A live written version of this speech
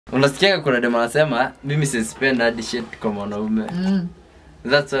Unasikia kuna dema anasema mimi sispend hadi shit kwa mwanaume.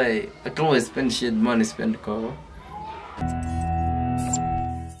 That's why I can always spend shit money spend kwa.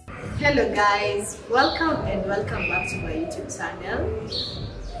 Hello guys, welcome back to my YouTube channel.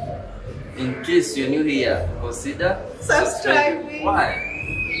 In case you're new here, consider subscribing. Why?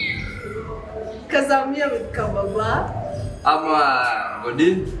 Because I'm here with Kababa. Ama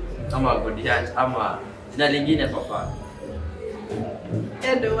Goddy Hunch, ama jina lingine papa.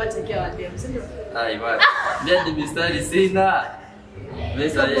 Endo watekia wadem, sindio? Ai bwana. Ndio mistari sina.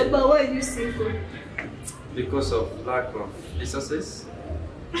 Kababa, why are you single? Because of lack of resources,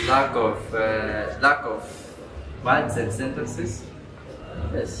 lack of words and sentences.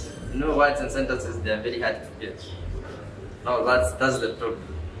 Yes, you know, words and sentences, they are very hard to get. No, that's the problem.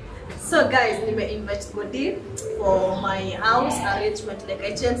 So guys, I invite Goddy for my house arrangement. Like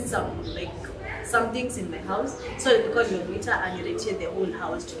I changed some things in my house, so because you're later and you reach the whole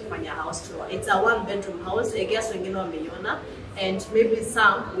house to find your house tour. It's a 1-bedroom house. I guess we're gonna milliona, and maybe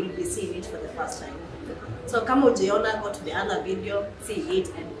some will be seeing it for the first time. So come on, Giona, go to the other video, see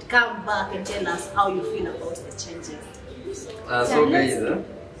it, and come back and tell us how you feel about the changes. So guys,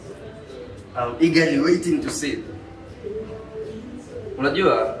 I'm eagerly waiting to see it.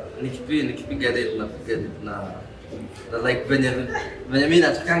 Unajua nikipiga date na like venye mimi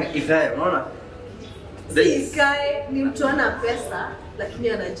natakanga ikae, unaona? Ikae ni mtu ana pesa lakini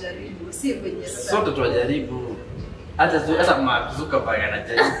anajaribu, si venye sasa. Sote tunajaribu. Hata mazuka pale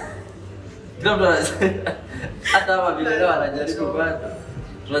anajaribu. Kila mtu hata kama vile leo anajaribu bado.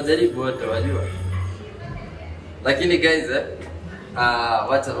 Tunajaribu wote, wajua. Lakini guys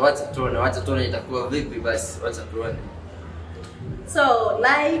wacha tuone itakuwa vipi basi, wacha tuone. So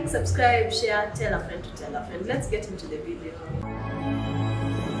like, subscribe, share, tell a friend to tell a friend. Let's get into the video.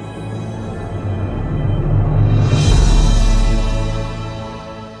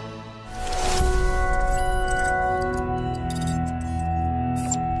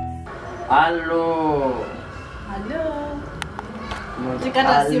 Hello.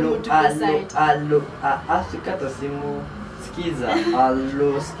 Tukata simu tukasite. Hello. Tukata simu. Sikiza.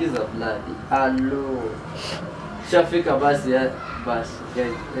 Hello, sikiza bloody. Hello. Shafika basi basi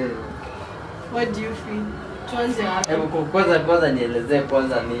guys. What do you feel? Tuanze hapa. Kwanza nielezee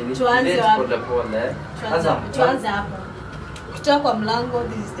kwanza nini. Tuanze hapa. Pole. Tuanze hapa. Kutoka kwa mlango,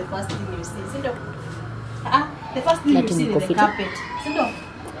 this is the first thing you see. Sindio? The first thing you see is the carpet. Sindio?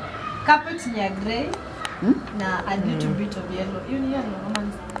 Carpet ni ya grey na a little bit of yellow. You know yellow,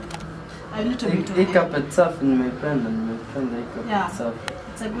 a little bit of yellow. Carpet soft in my friend carpet soft.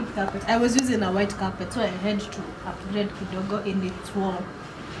 It's a good carpet. I was using a white carpet, so I had to upgrade kidogo in its wall.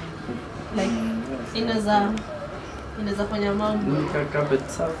 Like inaweza fanya mambo. Carpet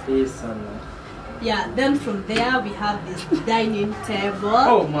safi sana. Yeah, then from there we have this dining table.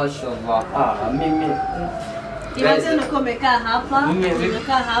 Oh, mashallah. Mimi imagine uko umekaa hapa,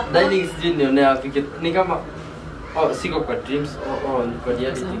 dining sijui nione apike. Ni kama siko kwa dreams. Niko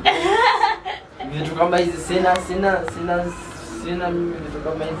reality. Vitu kama hizi sina mimi vitu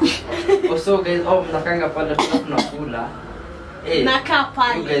kama hizi. Also guys, mnakanga pale tunakula. Nakaa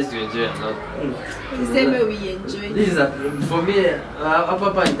pale. You guys you enjoy a lot. Same we enjoy. This is for me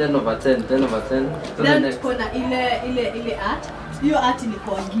hapa 10 over 10. Then kuna ile art. Hiyo art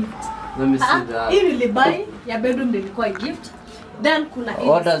ilikuwa gift. Let me see that. Hii nilibuy ya bedroom ilikuwa gift. Then kuna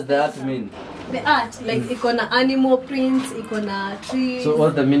what does the art mean? The art like ikona animal prints, ikona trees. So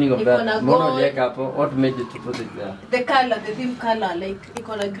what's the meaning of that? What made you to put it there? The color, the theme color, like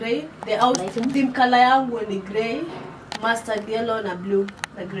ikona grey. The out theme color yangu ni grey, mustard yellow na blue,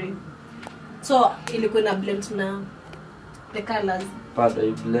 the grey. So ilikuwa na blend na the colors. But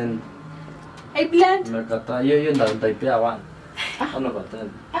I blend. Nakata hiyo ndio nitaipea 1. 1 over 10.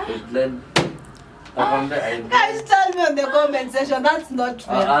 I blend. Guys, tell me on the comment section. That's not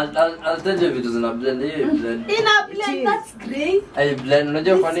fair. I'll tell you if it is in a blend. In a blend, that's grey. I blend.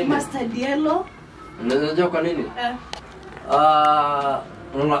 Unajua kwa nini? Mustard yellow. Unajua kwa nini?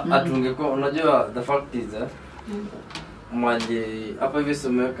 Unajua the fact is mali hapa hivi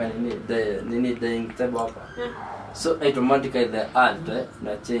someka nini dining table hapa. So automatically the art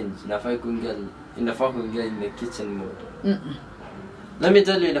na change. Inafaa kuingia in the kitchen mode. Let me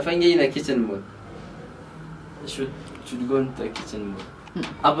tell you, inafaa ingia in the kitchen mode. Should go into the kitchen mode.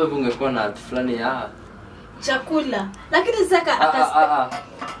 Hapa ungekuwa na art fulani ya chakula. Lakini sasa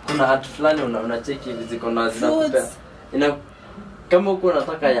kuna art fulani unacheki hivi ziko na zinakupea. Kama uko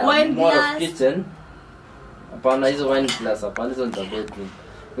unataka ya more of kitchen. Hapana hizo wine glass, hapana hizo ni bedroom.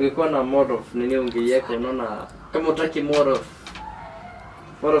 Ungekuwa na more of nini ungeiweka, unaona kama utaki more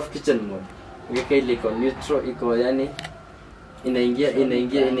of kitchen mode. Ungeka ile iko neutral, iko yani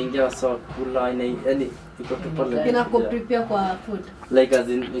inaingia sawa kula yani iko pale inako prepare kwa food like as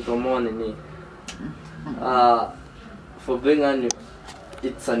in iko more ni for being an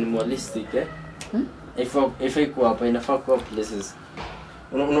it's animalistic if iko hapa inafaa kwa places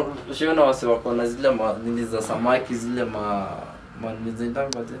unaona wase wako na zile nini za samaki zile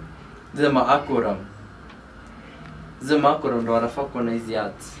nizindanga zile aquarium zile aquarium ndo wanafaa kwa na hizi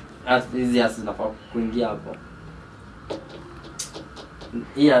arts zinafaa kuingia hapo.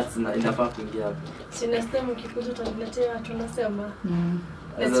 Yes, inafaa kuingia hapo. Sina sema ukikuja utaniletea tunasema.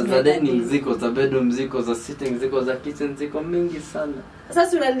 Za dining ziko za bedroom ziko za sitting ziko za kitchen ziko mingi sana.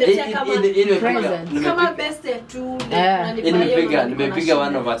 Sasa unaniletea kama best tu nimepiga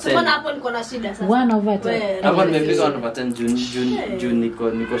 1 over 10. Sasa hapo niko na shida sasa. 1 over 10. Hapo nimepiga 1 over 10 June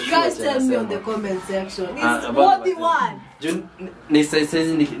niko sure. Guys tell me on the comment section. It's what the one. June ni size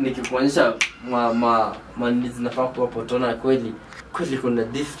nikikuonyesha zinafaa kuwa potona kweli kuna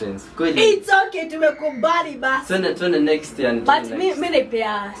difference kweli. It's okay tumekubali basi. Twende next year. But mimi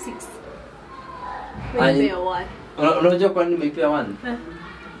naipea 6. Mimi 1. Unajua kwa nini nimeipea 1?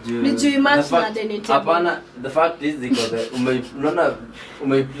 Ni juu match na then hapana, the fact is because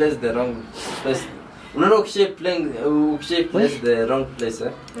place the wrong place. Unaona place the wrong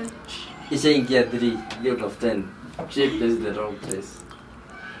place ishaingia 3 out of 10. Place the wrong place.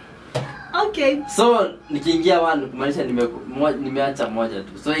 Okay. So nikiingia 1 kumaanisha nimeacha moja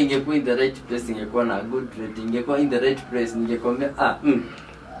tu. So ingekuwa in the right place ingekuwa na good rating. Ingekuwa in the right place ningekwambia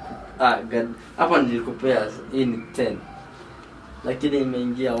God. Hapa nilikupea in 10. Lakini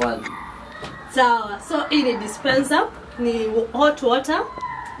imeingia 1. Sawa. So ile dispenser ni hot water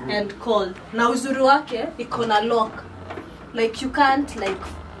and cold. Na uzuri wake iko na lock. Like you can't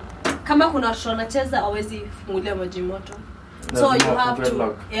kama kuna watu wanacheza hawezi fungulia maji moto. So you have to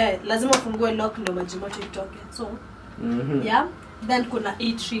lock. Lazima ufungue lock ndo maji moto itoke. So yeah, then kuna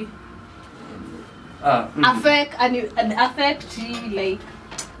E3 affect like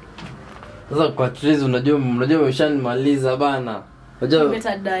sasa kwa trees unajua umeshanimaliza bana. Unajua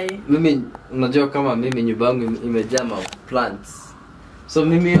mimi unajua kama mimi nyumba yangu imejaa plants. So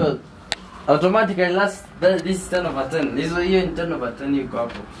mimi automatically this is 10 over 10. Hiyo ni 10 over 10 iko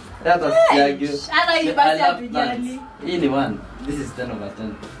hapo. Hata siagi. Ana hii basi apigani. Hii ni 1. This is 10 over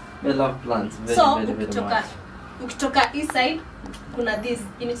 10. I love plants very much. Ukitoka east side kuna this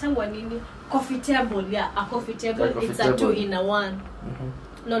inachangwa nini? Coffee table. Yeah, a coffee table. It's a 2 in a 1.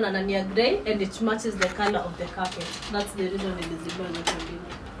 No, ni grey and it matches the color of the carpet. That's the reason it is the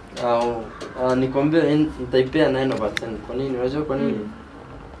one. Nikwambia nitaipea 9 over 10. Kwa nini? Unajua kwa nini?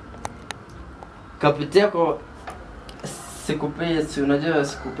 Carpet yako sikupei, si unajua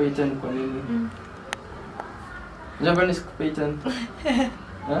sikupei 10 kwa nini? Unajua bani sikupei 10?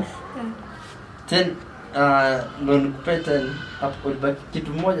 10 ndo nikupei 10 hapo baki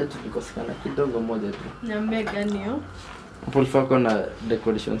kitu moja tu kikosekana kidogo moja tu. Niambie gani hiyo? Hapo ulifaa na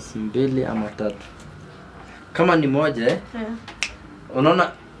decorations 2 ama 3. Kama ni moja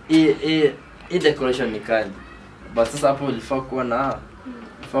unaona hii decoration ni kali. But sasa hapo ulifaa kuwa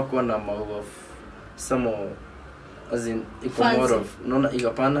na maua some as in iko more of unaona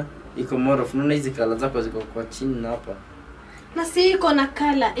iko more of unaona hizi color zako ziko kwa chini na hapa. Na si iko na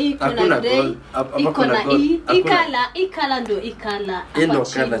color, iko na grey, iko na color ndo color. Ino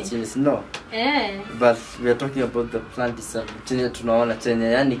color chini no. But we are talking about the plant itself. Chenye tunaona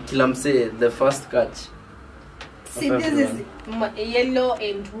yani kila msee the first catch. See this is yellow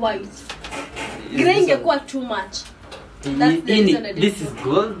and white. Grey ingekuwa too much. This is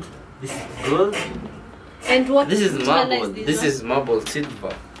gold. This is gold. And what this is marble. This is marble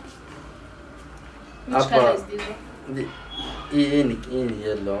silver. Which color is this? In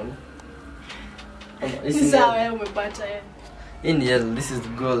yellow. This is how umepata in yellow. This is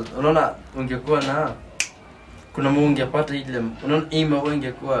gold. Unaona ungekuwa na kuna ungepata ile unaona ima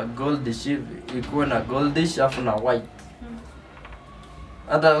ungekuwa goldish ikuwa na goldish afu na white.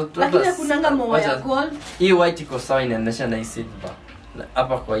 Lakini kunanga maua ya gold. Hii white iko sawa inaendesha na silver.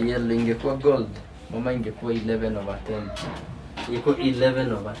 Hapa kwa yellow ingekuwa gold. Mama ingekuwa 11 over 10. Iko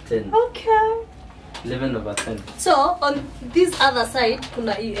 11 over 10. Okay. 11 over 10. So on this other side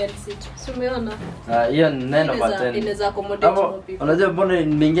kuna ELC. So umeona? Hiyo 9 over 10. Inaweza accommodate more people. Unajua mbona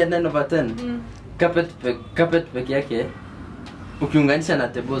nimeingia 9 over 10? Carpet peke yake ukiunganisha na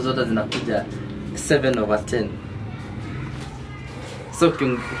table zote zinakuja 7 over 10. So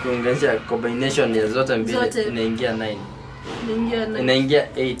ukiunganisha combination ya zote mbili inaingia 9. Inaingia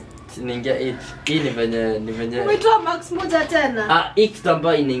 8. Inaingia 8. Hii ni venye umetoa max moja tena. Hii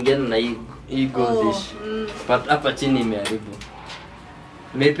kitambaa inaingia na hii goldish. But hapa chini imeharibu.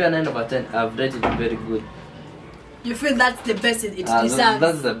 Maybe 9 over 10. I've rated it very good. You feel that's the best it deserves?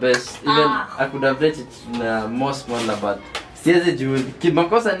 That's the best. Even I could have let it more smaller, but siwezi juu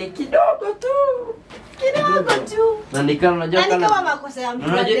kimakosa ni kidogo tu. Kidogo tu. Na nikana unajua kama makosa ya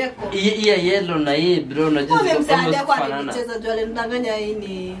mdadeko. Hii yellow na hii bro unajua almost kwa nicheza juu alindanganya hii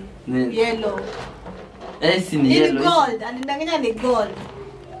ni yellow. Si ni yellow. Ni gold, alindanganya ni gold.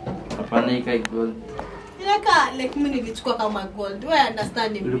 Hapana ika gold. Inaka like mimi nilichukua kama gold. We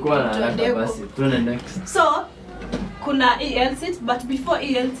understand me. Ulikuwa na basi tuone next. So kuna EL sit, but before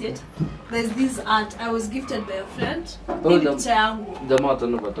EL sit there's this art I was gifted by a friend. Picture yangu. Jamaa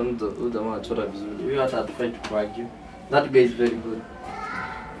jamaa chora vizuri. Huyo hata atafai to argue. That guy is very good.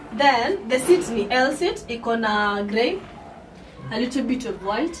 Then the seat ni L sit, iko na grey, a little bit of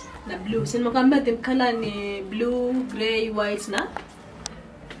white na blue. So nimekwambia the color ni blue, grey, white na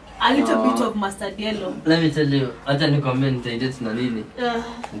a little bit of mustard yellow. Let me tell you, hata nikwambia nitaidate na nini?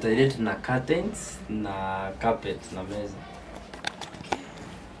 Nitaidate na curtains na carpet na meza.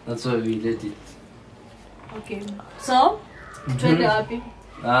 That's why we did it. Okay. So, twende wapi?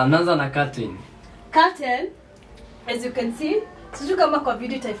 Naanza na curtain. Curtain, as you can see, sijui kama kwa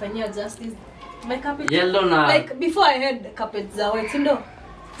video itaifanyia justice. My carpet yellow na like before I had carpet za white, ndo.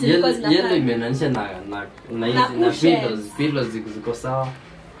 Yellow imenanisha na hizi na pillows ziko sawa.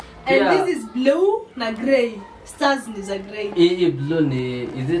 And this is blue na grey. Stars ni za grey. Hii blue ni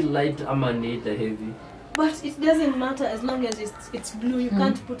is it light ama ni heavy? But it doesn't matter as long as it's blue. You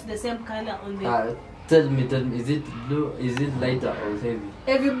can't put the same color on the Tell me, is it blue? Is it lighter or heavy?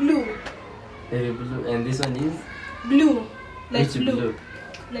 Heavy blue. Heavy blue. And this one is? Blue. Light blue. blue.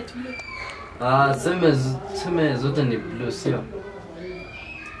 Light blue. Same zote ni blue, sio?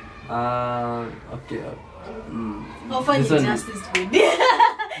 Okay. Offer justice good.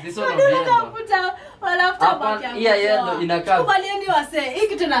 This one yellow. Yellow inakaa. Kubalieni wase, hii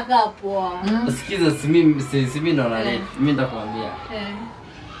kitu inakaa poa. Sikiza simi naona late. Mimi nitakwambia.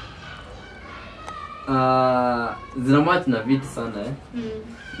 Zinamwati na vitu sana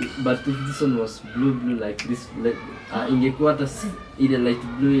but if this one was blue like this like ingekuwa hata ile light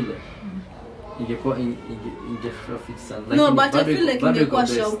blue ile ingekuwa ingefit sana like no but I feel like ingekuwa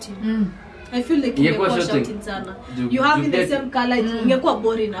shouting. I feel like ingekuwa shouting sana. You have in the same color ingekuwa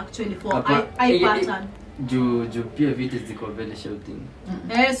boring actually for eye pattern. Ju pia vitu ziko very shouting.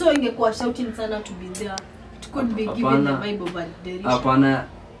 So ingekuwa shouting sana to be there. It could be given the vibe of adoration. Hapana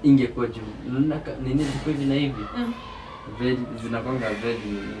ingekuwa juu nini ziko hivi na hivi very zinakonga very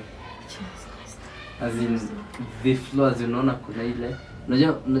as in the floors unaona kuna ile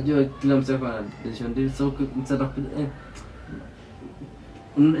unajua kila mtu ana decision so mtata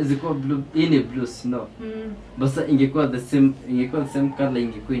ziko blue in blue no basta ingekuwa the same color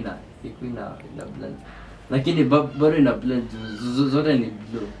ingekuwa ina blend lakini bado ina blend zote ni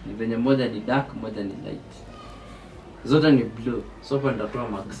blue ni venye moja ni dark moja ni light zote ni blue so kwa ndatoa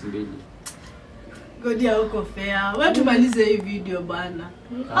max 2 Goddy hauko fair. Wewe tumalize hii video bana.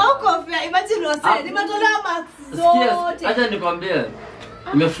 Hauko fair. Imagine wase nimetolewa max zote. Acha nikwambie.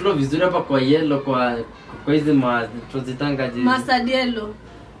 Imeflow vizuri hapa kwa yellow kwa hizi tuzitanga je. Mustard yellow.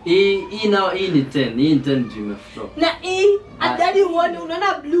 Hii ni 10. Hii 10 juu imeflow. Na hii adadi uone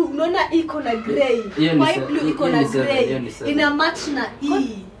unaona blue, unaona iko na grey. Kwa hii blue iko na grey. Ina match na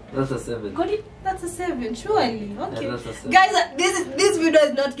hii. That's a 7. Goddy, that's a 7 surely. Okay. Yeah, that's a 7. Guys, this video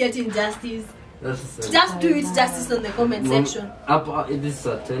is not getting justice. That's a 7. Just do it justice on the comment section. Up this is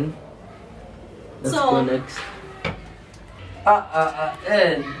a 10. Let's so, go next.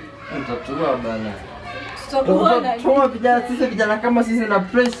 Mtatua bana. Tutakuwa vijana kama sisi na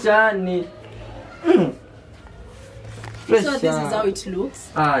pressure ni. So this is how it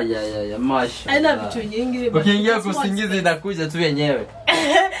looks. Yeah, masha. Aina vitu nyingi. Ukiingia kusingiza inakuja tu yenyewe.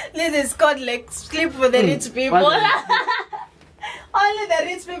 This is called like sleep for the rich people. Only the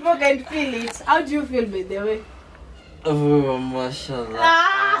rich people can feel it. How do you feel by the way? Oh,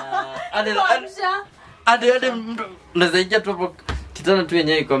 mashallah. Ade nazaingia tu hapo kitana tu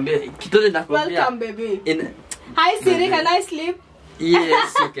yenyewe ikwambia kitole nakwambia. Welcome baby. Hi Siri, can I sleep?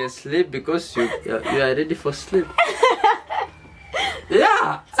 Yes, you can sleep because you are ready for sleep.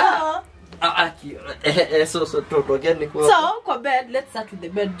 Yeah. So kwa bed, let's start with the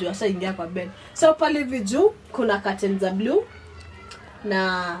bed. Joasha ingia kwa bed. So pale viju kuna curtains za blue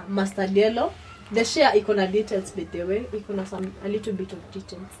na mustard yellow. The share iko na details by the way. Iko na a little bit of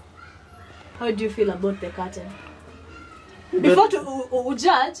details. How do you feel about the curtain? Before to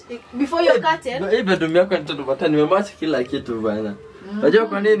judge, before your curtain. Hii bedroom yako ni tatu batani nimematch kila kitu bana. Unajua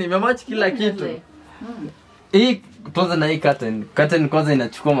kwa nini? Nimematch kila kitu. Hii kwanza na hii curtain kwanza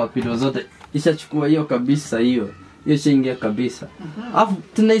inachukua mapilo zote. Ishachukua hiyo kabisa hiyo. Hiyo shingia kabisa. Alafu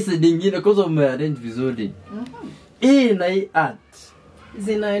tena hizo nyingine kwanza umearrange vizuri. hii na hii art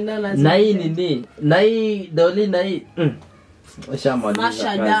zinaendana na hii nini na hii doli na hii washamaliza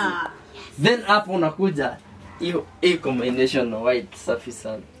mashallah. Then hapo unakuja hiyo combination na white safi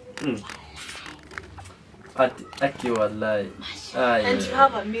sana. Aki wallahi. And you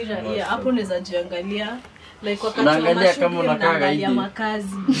have a mirror here. Hapo unaweza jiangalia like wakati unaangalia kama unakaa hivi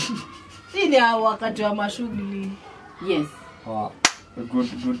makazi. Hii ni wakati wa mashughuli. Yes. Wow.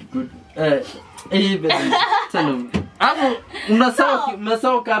 Good. Tena. Hapo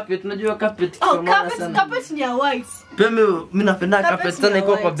unasahau carpet, unajua carpet kwa maana sana. Carpet ni white. Mimi napenda carpet sana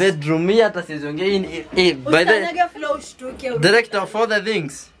iko kwa bedroom. Mimi hata siziongea hii by the director of all the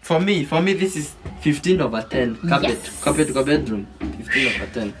things. For me this is 15/10 carpet. Yes. Carpet kwa bedroom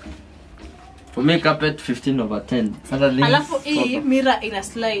 15/10. For me carpet 15/10. Alafu hii mirror ina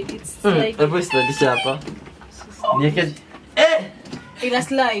slide. It's slide. Hebu slide hapa. Nieke ina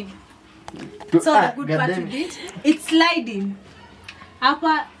slide. So the good part of it, it's sliding.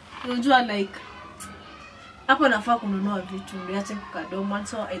 Hapa unajua like hapo nafaa kununua vitu niache kukadoma,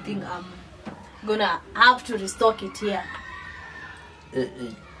 so I think I'm gonna have to restock it here.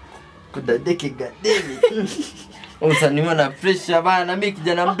 Kudadeke gademi. Usaniwa na pressure bana, mimi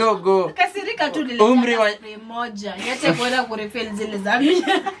kijana mdogo. Kasirika tu lile umri wa moja. Niache kwenda kurefill zile za mimi.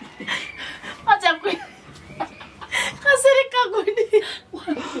 Acha kasirika Goddy.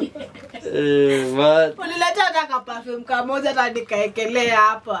 What? Unileta hata perfume kamoja hata nikaekelea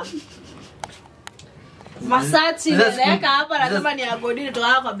hapa. Masachi naweka hapa nasema ni ya Goddy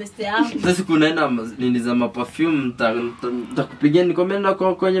nitoa kwa best yangu. Sasa kunaenda nini za perfume nitakupigia nikomenda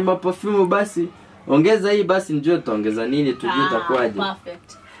kwenye perfume basi. Ongeza hii basi njoo tuongeza nini tujue itakuwaje.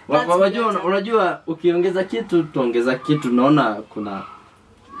 Perfect. Unajua ukiongeza kitu tuongeza kitu naona kuna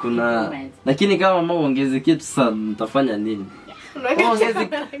lakini kama mama ongeze kitu sasa mtafanya nini? Ongeze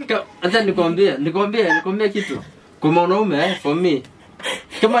hata nikwambie kitu. Kwa mwanaume for me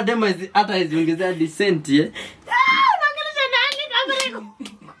kama demo hata hiziongezea decent Unaongelesha nani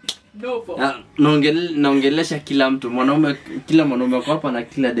kama naongelesha kila mtu kila mwanaume wako hapa na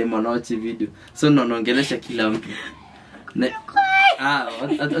kila demo anaochi video. So naongelesha kila mtu.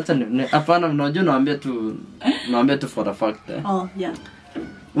 Acha hapana unajua naambia tu for the fact. Oh yeah.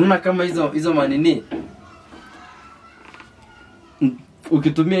 Una kama hizo manini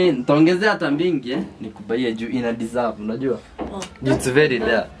ukitumia hii nitaongezea hata mbingi nikubaie juu ina deserve unajua. It's very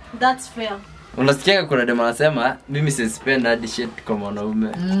there. That's fair. Unasikia kuna demo anasema mimi si spend hadi shit kwa mwanaume.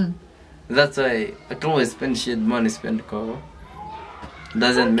 That's why I can't always spend shit money spend kwa.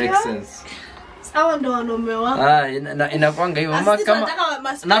 Doesn't make sense. Sawa ndo wanaume wako. Inakwanga hivyo mama kama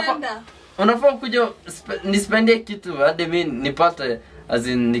unafaa kuja nispendie kitu hadi mimi nipate as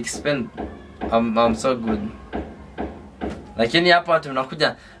in nispend I'm so good. Lakini hapa watu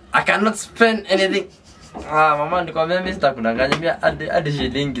unakuja I cannot spend anything. Mama nikwambia mimi sitakudanganya hadi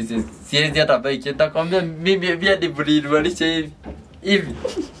shilingi siwezi hata buy kitu. Nitakwambia mimi pia diburi walisha hivi.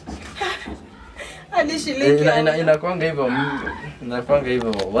 Hadi shilingi. Inakwanga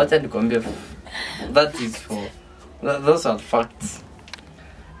hivyo. Wacha nikwambie that is for those are facts.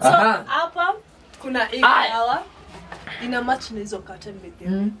 So hapa kuna hii hawa ina match na hizo curtain with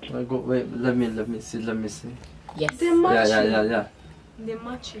Wait, let me see. Yes. They match. Yeah. They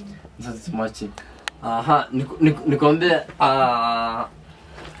matching. That's matching. Nikwambie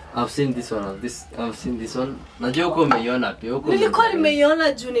I've seen this one. Najua uko umeiona pia huko. Nilikuwa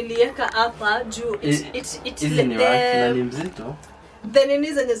nimeiona juu niliweka hapa juu it's ni mzito. The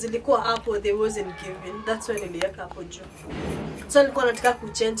nini zenye zilikuwa hapo they wasn't given. That's why niliweka hapo juu. So nilikuwa nataka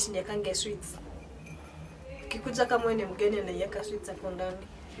kuchange nyekange sweets. Kikuja kama wewe ni mgeni anaiweka sweets hapo ndani.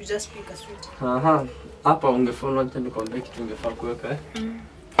 You just pick a sweet. Hapa ungefaa hata nikwambie kitu ungefaa kuweka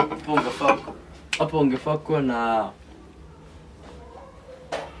Hapo ungefaa kuwa na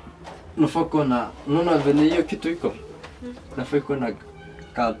unaona vile hiyo kitu iko. Nafaa kuwa na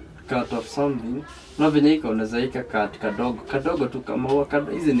cut of something. Na venye iko unaweza ika kadogo tu kama huwa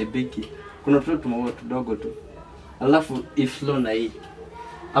hizi ni bigi. Kuna tu maua tudogo tu. Alafu iflow na hii.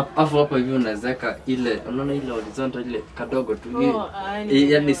 Hapo hivi unawezeka ile unaona ile horizontal ile kadogo tu.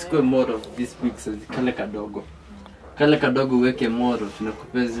 Yaani square more of this pixels kale kadogo uweke more of na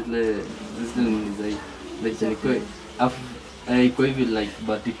kupea zile ni zaidi. Like ni iko hivi like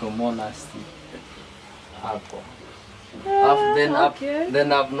but iko more nasty. Hapo. Then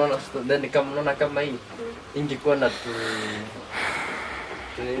kama unaona kama hii ingekuwa na tu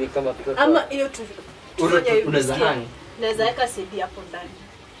nini kama tu ama hiyo tu unaweza hang naweza weka CD hapo ndani.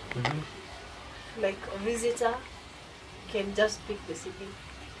 Like a visitor can just pick the CD.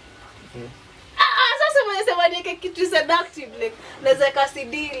 Sasa mwenye sema ni kitu seductive like naweza weka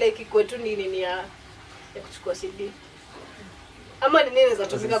CD like iko tu nini ya ya kuchukua CD. Ama ni nini za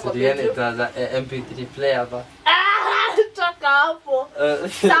tumika kwa bedroom? MP3 player hapa. Toka hapo.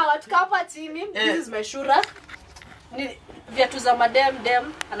 Sawa, tuka hapa chini. This is my shoe rack. Ni viatu za madam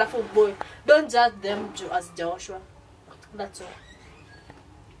alafu boy. Don't judge them as Joshua. That's all.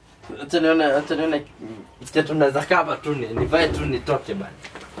 Ataniona kitu naweza kaba tu nivae tu nitoke bana.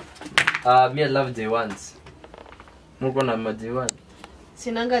 Me I love J1s. Mko na J1?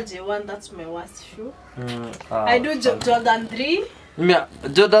 Sinanga J1, that's my worst shoe. I do Jordan 3. Me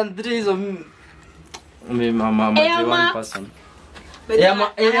Jordan 3 is me mama J1 person. Air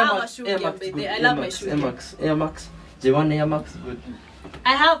Max. I love my shoe. Air Max. J1 Air Max good.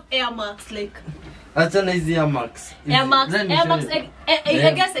 I have Air Max like. Achana hizi Air Max. Air Max.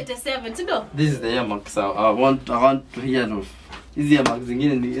 I guess 87, you know. This is the Air Max. I want to hear of. Hizi Air Max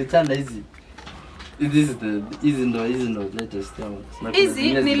zingine ni achana hizi. This is the easy no latest Air Max.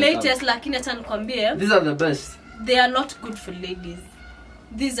 Easy ni latest lakini acha nikwambie. These are the best. They are not good for ladies.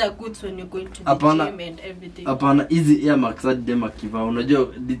 These are good when you're going to the gym and everything. Hapana, hizi Air Max hadi dem akivaa. Unajua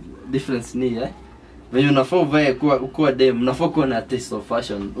difference ni When unafaa uvae kuwa dem, unafaa kuwa na taste of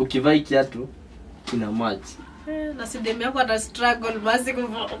fashion. Ukivaa kiatu ina match. Na si dem yako ata struggle basi ku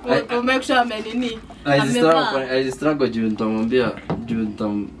make sure amenini. I struggle juu nitamwambia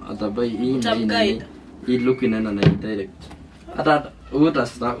atabai hii hii look inaenda na direct. Hata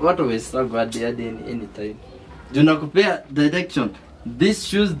what we struggle at any time. Do nakupea direction. These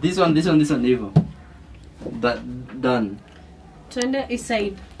shoes, this one hivyo. That done. Twende east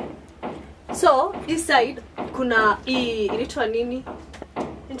side. So, east side kuna inaitwa nini?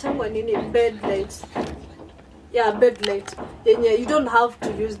 Inaitwa nini? Bed light. Yeah, bed light. Yenye you don't have to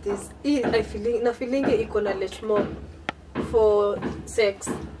use this. Na feeling iko na let more for sex.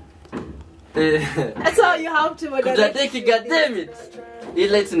 That's how you have to Kujadeki, god damn it. Hii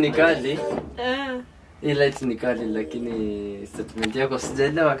light ni kali. Hii light ni kali lakini statement yako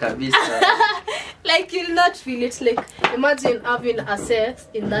sijaelewa kabisa. Like you'll not feel it. Like imagine having a sex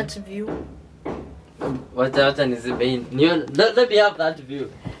in that view. Wacha nizibe in. Let me have that view.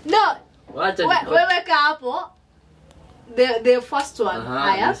 No. Wacha wewe ka hapo. The first one.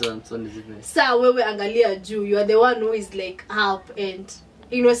 Haya. This one so nizibe. Sa wewe angalia juu. You are the one who is like up and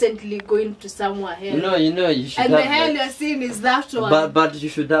innocently going to somewhere else. You know you should and have. And the hell you're seeing is that one. But you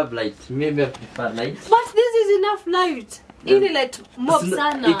should have light. Maybe I prefer light. But this is enough light. Ili light mob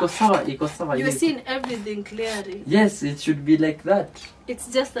sana. Iko sawa. You're seeing everything clearly. Yes, it should be like that. It's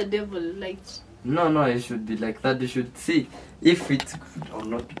just a devil light. No, it should be like that. You should see if it's good or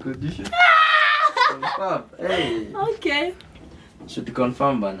not good. You should confirm. Hey. Okay. Should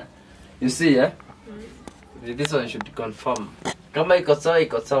confirm bana. You see, this one should confirm. Kama iko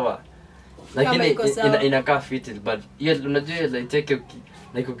sawa. Lakini inakaa fitted, but unajua light yake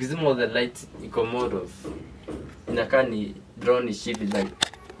like ukizima the light iko mode of inakaa ni brownish hivi like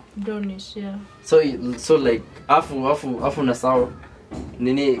brownish, yeah. So like afu na sawa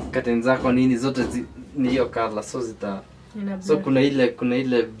nini curtains zako nini zote ni hiyo color so zita so kuna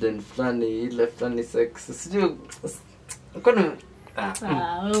ile blend flani sex sijui kuna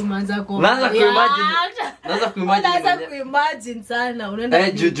unaanza kuimagine sana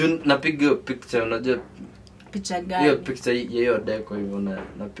unaenda juu napiga picture unajua picha gani hiyo picture hiyo deco hivyo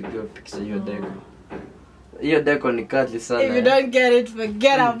napiga picture hiyo deco hiyo deco ni kali sana. If you don't get it,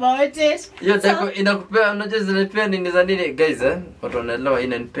 forget about it. Hiyo deco inakupea unajua zinapea nini za nini guys watu wanaelewa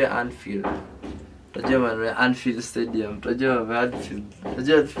inanipea Anfield. Unajua maana Anfield Stadium, unajua Anfield.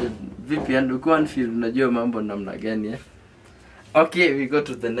 Unajua vipi and uko Anfield unajua mambo namna gani Okay, we go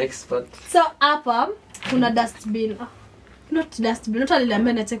to the next part. So hapa kuna dustbin. Not dustbin. Not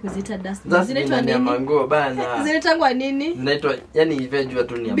aliambia na check kuzita dustbin. Zinaitwa nini? Manguo bana. Zinaitwa nini? Zinaitwa yani hivi jua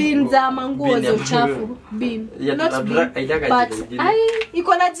tu ni manguo. Bin za manguo za uchafu. Bin. Not bin. But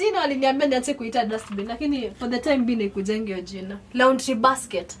iko na jina waliniambia na check kuita dustbin lakini for the time bin ikujengeo jina. Laundry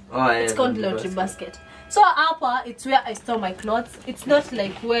basket. It's called laundry basket. So hapa it's where I store my clothes. It's not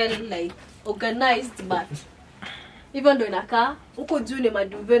like well organized but even though inakaa huko juu ni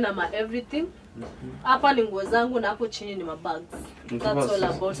maduve na everything. Hapa ni nguo zangu na hapo chini ni mabags. That's all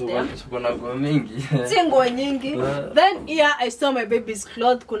about them. Kuna nguo mingi. Si nguo nyingi. Then here I store my baby's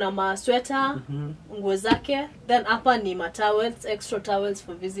clothes. Kuna ma sweater, nguo zake. Then hapa ni ma towels, extra towels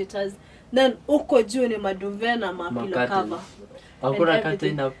for visitors. Then huko juu ni maduve na pillow cover. Hakuna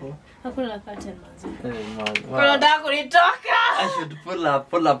curtain hapo. Hakuna curtain manzi. Kuna daku nitoka. I should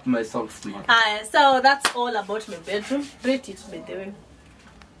pull up my socks man. So that's all about my bedroom. Rate it by the way.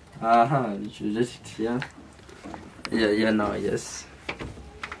 You should rate it here. Yeah, no, yes.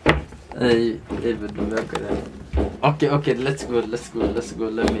 Bedroom Okay, let's go.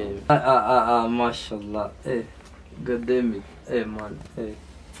 Let me. Mashallah. Hey, God damn it. Hey, man. Hey,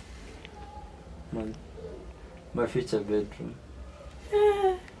 man. My future bedroom.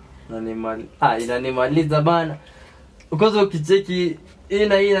 Inanimaliza bana. Ukozo ukicheki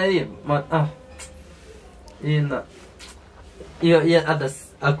ina man. Ina hata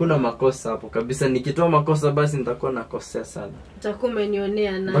hakuna makosa hapo kabisa. Nikitoa makosa basi nitakuwa nakosea sana. Utakuwa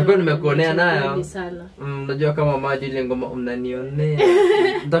umenionea nayo. Nitakuwa nimekuonea nayo. Unajua kama maji ile ngoma unanionea.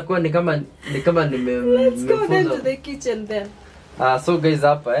 Nitakuwa ni kama Let's go then to the kitchen then. So guys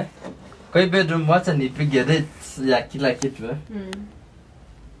hapa kwa hii bedroom wacha nipige rates ya kila kitu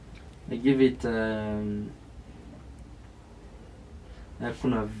I give it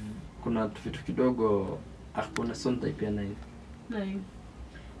kuna vitu kidogo hakuna so nitaipia 9.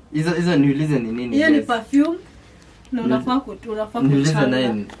 Hizo niulize ni nini? Hiyo ni perfume na unafaa kuchanga. Niulize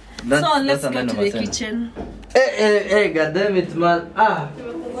 9. So let's get to the kitchen. God damn it man.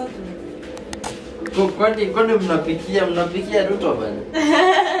 Kwani mnapikia Ruto bana?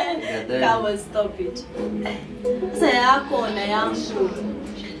 Kama stop it. Sasa yako na yangu.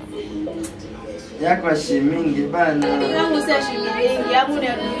 Yako shimingi bana. Yangu si shimingi, yangu ni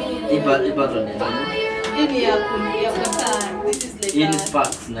ibato ni. Ini ya kuweka. This is like in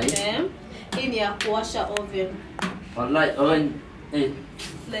sparks nice. Ini ya kuwasha oven. Wallahi oven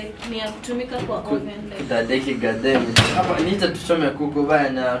like ni ya kutumika kwa oven like. Dadeki gadem. Hapa nita tuchome kuku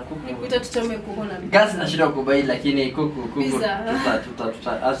bana kuku. Nita tuchome kuku na gas na shida kubai lakini kuku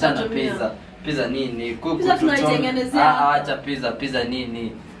tuta asana pizza nini kuku tuchome. Acha pizza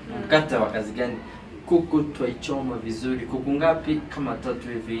nini. Mkate wa kazi gani? Kuku tuichoma vizuri. Kuku ngapi? Kama 3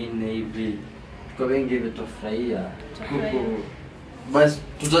 hivi 4 hivi. Tuko wengi hivi tufurahia. Kuku basi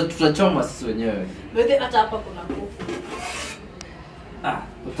tutachoma sisi wenyewe. Wewe hata hapa kuna kuku.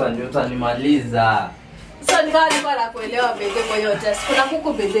 Utanimaliza. So nilikuwa nakuelewa bebe kwa yote. Kuna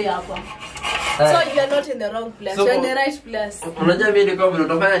kuku bebe hapa. So you are not in the wrong place. So, you are in the right place. Unajua mimi nilikuwa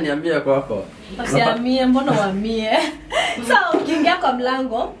mnatofanya niambie kwako. Usiamie mbona waamie? So ukiingia kwa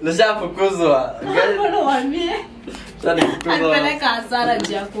mlango, nishafukuzwa. Mbona waamie? Sasa nikufukuzwa. Anapeleka hasara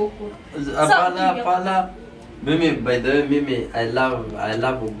juu ya kuku. Hapana. Mimi by the way mimi I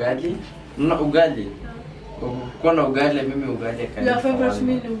love ugali. Ugali. Kuna ugali mimi ugali kali. Your favorite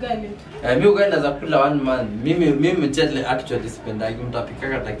meal ugali? Mimi ugali naweza kula 1 month. Mimi mchele actually sipendagi mtapika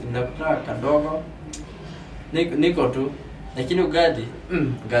lakini nakula kadogo. Niko tu. Lakini ugali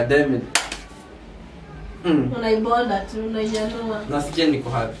god damn it. Unaibonda tu unaianua. Nasikia niko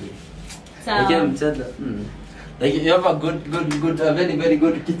happy. Sawa. Lakini mchele like you have a good a very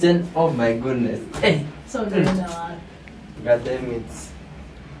good kitchen. Oh my goodness. So unaenda wapi? God damn it.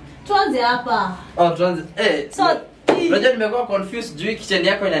 Tuanze hapa. Tuanze. So unajua nimekuwa confused juu kitchen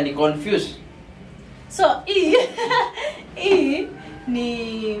yako inani confuse. So hii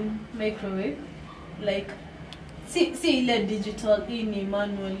ni microwave like see ile digital hii ni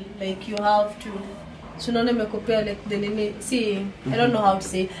manual like you have to tunaona nimekopia like the nini I don't know how to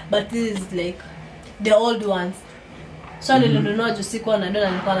say but this is like the old ones. So niliondoa juu sikuwa na ndio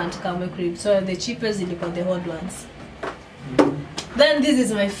nilikuwa nataka microwave so the cheapest ilikuwa the old ones. Then this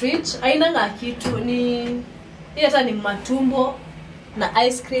is my fridge. Aina kitu ni hata ni matumbo na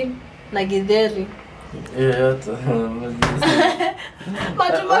ice cream na githeri. Yote.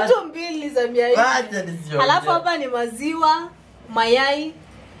 Matumbo mbili za 100. Alafu hapa ni maziwa, mayai,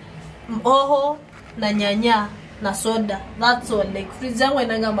 mhoho na nyanya na soda. That's all. Like fridge yangu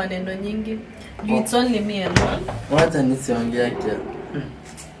inanga maneno nyingi. It's only me alone. Wacha nisiongea kia.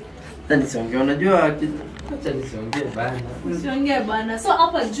 Nisiongea unajua acha nisiongee bana. Usiongee bana. So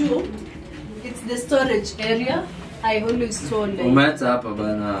hapa juu it's the storage area. I always told like umeacha hapa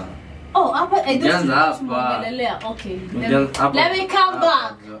bana. Hapa I don't hapa. Okay. Let me come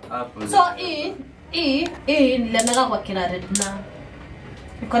back. So hii niliangalia kwa kina Redna.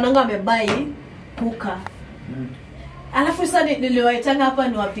 Nikonanga amebai kuka. Alafu sasa niliwaitanga hapa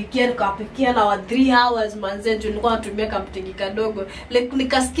niwapikie nikawapikia na 3 hours manze ndio nilikuwa natumia kamtiki kadogo. Like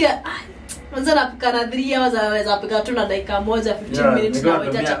nikasikia manze napika na 3 hours anaweza pika tu na dakika moja 15 minutes na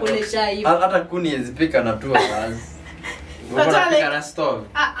waita chakula hivi. Hata kuni ezipika na 2 hours. Unapika na stove.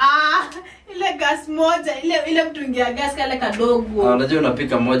 Ile gas moja ile mtungia gas kale kadogo. Unajua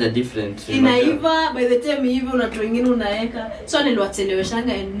unapika moja different. Inaiva by the time hivi unatoa nyingine unaeka. So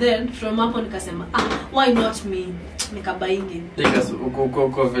niliwacheleweshanga and then from hapo nikasema why not me? Nikabaingi. Gas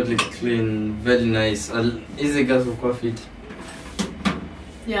uko very clean, very nice. Easy gas uko fit.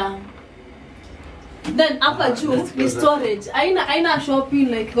 Yeah. Then hapa juu ni storage. Aina shopping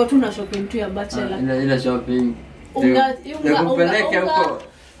like go to na shopping tu ya bachelor. Ina shopping. Unga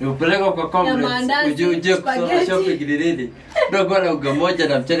Upeleka kwa complex uje kusoma shopping lilili. Ndio kwa na uga moja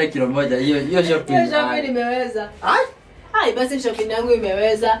na mchele kilo moja. Hiyo shopping. Hiyo shopping imeweza. Ai basi shopping yangu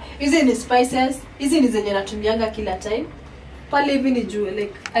imeweza. Hizi ni spices. Hizi ni zenye natumianga kila time. Pale hivi ni juu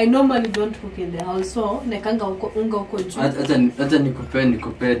like I normally don't cook in the house so nekanga unga huko juu. Hata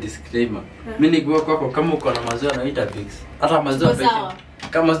nikupe disclaimer. Mimi nikiwa kwako kama uko na maziwa naita Bix. Hata maziwa pekee.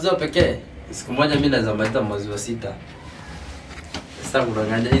 Kama maziwa pekee siku moja mimi naweza maliza maziwa 6. Sasa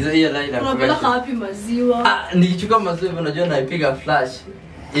kudanganya hiyo line na unapeleka wapi maziwa? Nikichukua maziwa unajua naipiga flash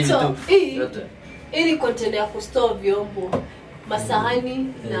hivi tu. Ili container ya kustore vyombo,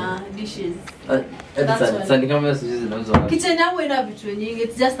 masahani na dishes. Sasa ni kama sisi zinauzwa. Kitchen yangu ina vitu nyingi.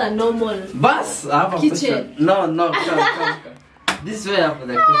 It's just a normal. Bas, hapa kitchen. No, come. This way after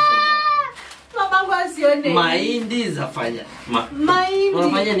the question. Mamangu asione. Mahindi zafanya. Mahindi.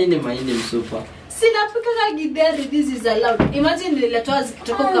 Unafanya nini mahindi msupa? Sinapika githeri, this is allowed. Imagine nilitoa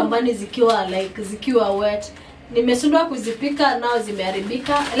zikitoka kambani zikiwa wet. Nimesundwa kuzipika nao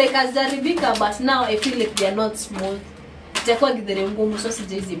zimeharibika. Like hazijaribika but now I feel like they are not smooth. Itakuwa githeri ngumu so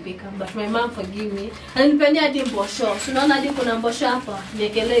sijazipika but my mom forgive me. Ananipenia hadi mbosho. Unaona hadi kuna mbosho hapa.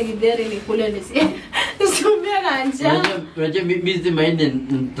 Niekelee githeri nikule nisumia na njaa. Unajua mimi mahindi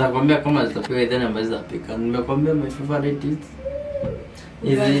nitakwambia kama zitapika githeri ambazo zitapika. Nimekwambia my favorite is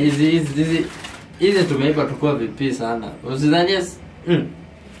hizi tumeipa tukua vipi sana. Usidhani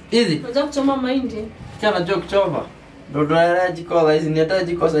hizi. Unataka kuchoma mahindi? Kana najua kuchoma. Ndio anajikola hizi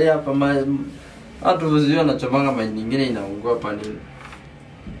nihitaji kosa hapa hata uzio na chomanga mahindi nyingine inaungua hapa nini.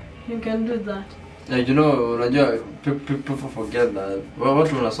 You can do that. Yeah, you know, unajua people forget that.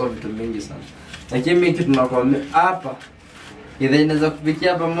 Watu wanasolve vitu mingi sana. Lakini mimi kitu nakwambia hapa ile inaweza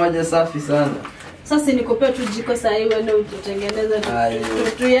kupikia pamoja safi sana. Sasa nikopea tu jiko saa hii wewe utengeneza tu.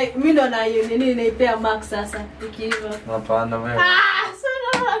 Mimi ndo na hiyo nini naipea max sasa ikiiva. Hapana wewe.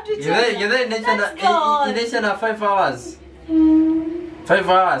 Sana tu. Githeri inaisha na 5 hours. 5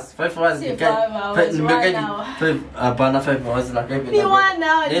 hours. Nimekaje? Hapana 5 hours na kapi. Ni 1 hour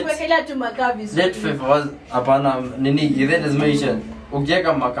nimekelea tu makaa vizuri. Let 5 hours hapana nini githeri lazima ishe.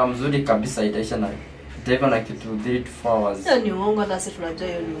 Ukiweka makaa mzuri kabisa itaisha na itaiva na kitu 3 to 4 hours. Hiyo ni uongo na sisi tunajua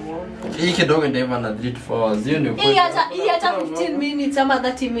hiyo ni uongo. Hii kidogo itaiva na 3 to 4 hours. Hiyo ni ukweli. Hii hata 15 minutes ama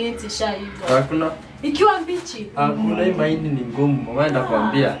 30 minutes ishaiva. Hakuna. Ikiwa mbichi. Hakuna hii mahindi ni ngumu. Mama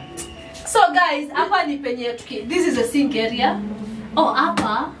nakwambia. So guys, hapa ni penye this is a sink area.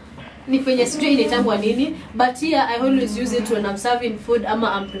 Hapa ni penye sijui inaitangwa nini, but here I always use it when I'm serving food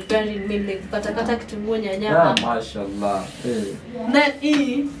ama I'm preparing meal like katakata kitunguu nyanya. Mashallah. Then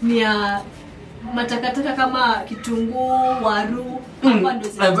hii ni ya matakataka kama kitunguu, waru, hapa ndo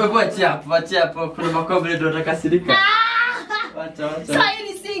zinazo. Wacha hapo kuna makombe ndio utakasirika. Wacha. Sasa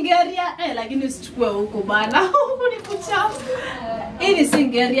hii ni sink area. Lakini usichukue huko bana. Huko ni kuchafu. Hii ni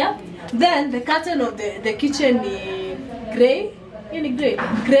sink area. Then the curtain of the kitchen ni grey. Hii ni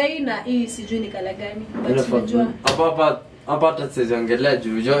grey na hii sijui ni kala gani. Unajua hapa tutaziongelea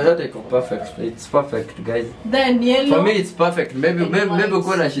juu yote iko perfect. It's perfect guys. Then yellow. For me it's perfect. Maybe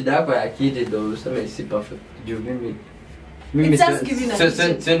uko na shida yako ya akili ndio useme si perfect. Juu mimi it's just giving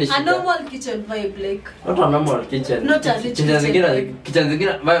a normal kitchen vibe like. Not a normal kitchen. Not a rich kitchen. Kitchen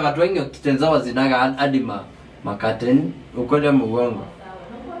zingine watu wengi kitchen zao zinaga hadi curtain ukweli ama uongo.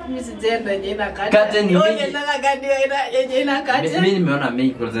 Mimi sijaenda yenye ina curtain. Wewe unataka gani yenye ina curtain? Mimi nimeona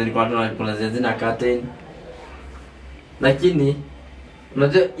mengi kwa sababu kuna zina curtain. Lakini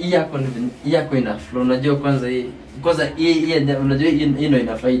unajua hii yako ina flow. Unajua kwanza hii unajua hii ndio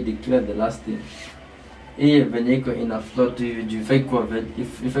inafaidi kila the last thing. Hii venye iko ina flow tu hivi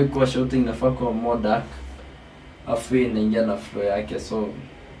if I go shooting na fako more dark. Afu inaingia na flow yake so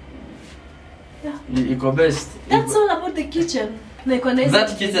yeah. Iko best. That's all about the kitchen.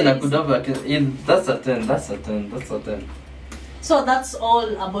 That kitchen I could have that's a 10. So that's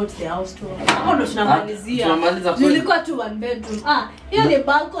all about the house tour. Hapo ndo tunamalizia. Tulikuwa tu 1 bedroom. Hiyo ni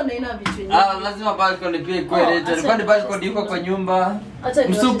balcony na ina vitu nyingi. Lazima balcony pia kweli. Kwani balcony iko kwa nyumba?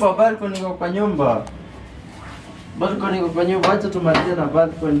 Msupa balcony iko kwa nyumba. Balcony iko kwa nyumba. Acha tumalizie na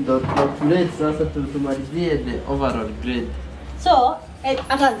balcony dot plate sasa tumalizie the overall grade. So, I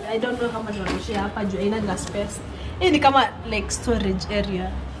don't know how much wanashare hapa juu ina space. Hii ni kama like storage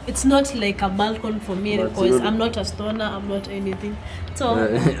area. It's not like a balcony for me because I'm not a stoner, I'm not anything. So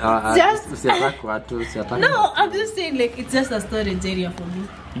just no, I'm just saying like it's just a storage area for me.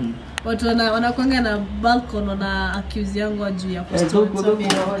 But wanakuanga na balcony na accuse yangu juu ya kustore.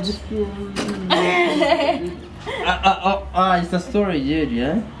 It's a storage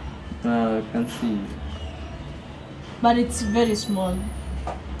area. You can see. But it's very small.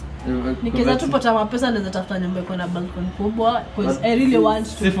 Nikiweza tu pata mapesa naweza tafuta nyumba iko na balcony kubwa because I really want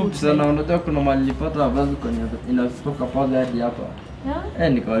to. Sifu sana unataka kuna mali nilipata balcony inafika pale hadi hapa.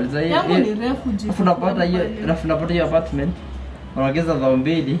 Nikauliza hiyo. Yangu ni refugee. Unapata hiyo, unapata hiyo apartment. Wanaongeza za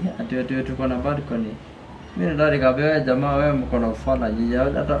mbili ati tuko na balcony. Mimi ndo nikaambia jamaa wewe mko na ufala nyinyi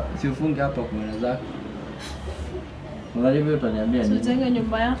hata si ufunge hapa kwa mwana zako. Unalivyo utaniambia nini? Ujenga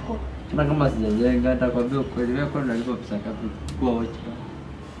nyumba yako. Na kama sijajenga hata kwambia ukweli wewe kwa unalipa pesa ngapi kwa wote.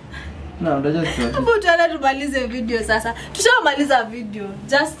 Na unajua sio. Hapo tutaenda tumalize video sasa. Tushamaliza video.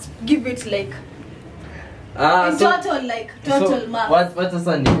 Just give it like total mark. What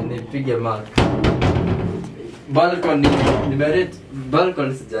sasa nipige mark. Balcony nimerate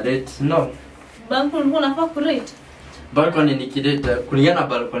balcony sijarate. No. Balcony unafaa kurate. Balcony nikirate kulingana na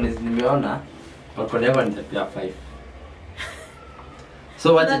balconies nimeona balcony yako nitapia 5.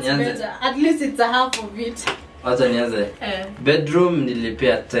 So wacha nianze. At least it's a half of it. Wacha nianze. Bedroom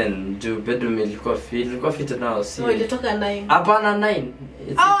nilipia 10. Juu bedroom ilikuwa fit nao si. Oh, ilitoka 9. Hapana 9.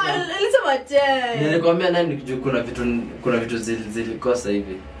 Ilisema 10. Nilikwambia 9 juu kuna vitu zilikosa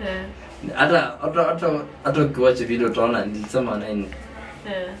hivi. Hata ukiwatch video utaona nilisema 9.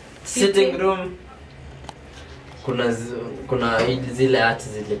 Sitting room kuna zile art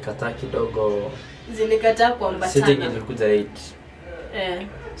zilikataa kidogo. Zilikataa kuambatana. Sitting ilikuja 8.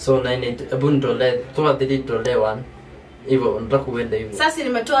 So 9 hebu nitolee toa 3 tolee 1. Hivyo nataka kuenda hivyo. Sasa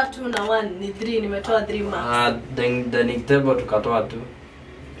nimetoa 2 na 1 ni 3 nimetoa 3 marks. Dining table tukatoa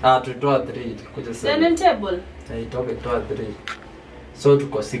 2. Tutoa 3 tukuja 7. Dining table. Toa 3. So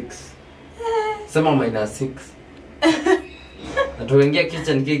tuko 6. Sema -6. Atuingia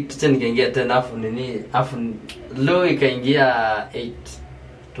kitchen ikaingia 10 afu low ikaingia 8.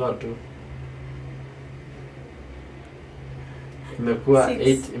 Toa 2. Imekuwa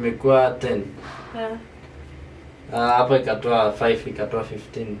 8 imekuwa 10. Hapa ikatoa 5 ikatoa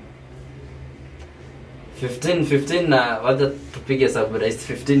 15. 15 na wacha tupige hesabu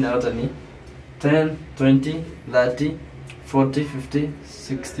rahisi 15 na hata ni 10 20 30 40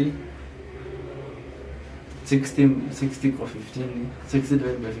 50 60 kwa 15 60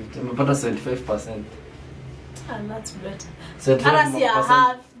 divided by 15 umepata 75%. That's better. Arasi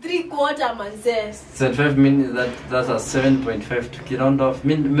half 3/4 manzes. 75 means that's a 7.5 to kiround off.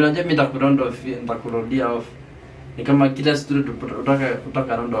 Mimi nitakuround off nitakurudia off. Ni kama kila student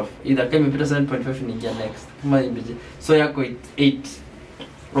utaka round off. Either kama imepita 7.5 ni ingia next. Kama imepita. So yako 8.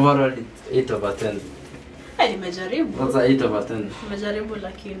 Overall it's 8/10. Nimejaribu. That's 8/10. Nimejaribu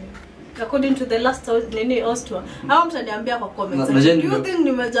lakini according to the last Austria. How mtu aniambia kwa comments. Do you think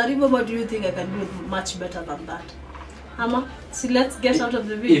nimejaribu but do you think I can do it much better than that? Ama so let's get out of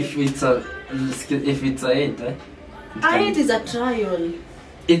the video. If it's a 8 8 is a trial.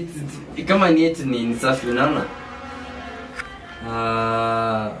 It's kama ni 8 ni safi unaona?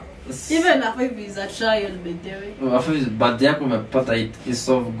 Even a 5 is a trial by the way. But yako umepata 8 is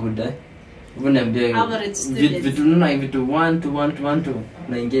so good Unaniambia vitu nuna hivi tu 1 to 1 to 1 to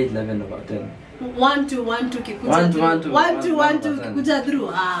na ingia 11/10. 1 to 1 to kikuja 1 to kikuja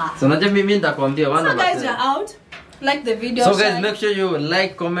through. So najua mimi nitakwambia 1/10. So guys are out. Like the video. So guys make sure you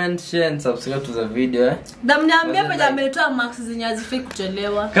like, comment, share and subscribe to the video. Damniambia pia ametoa marks zenye hazifiki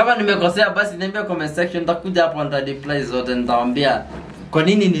kuchelewa. Kama nimekosea basi niambia comment section nitakuja hapo nita reply zote nitawaambia kwa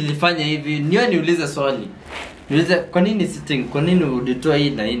nini nilifanya hivi. Niulize swali. Niulize kwa nini sitting? Kwa nini ulitoa hii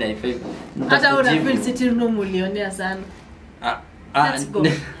na hii na 5? Hata una feel sitting room ulionea sana. Let's go.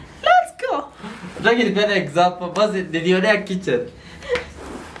 Let's go. Nataka nipende example basi nilionea kitchen.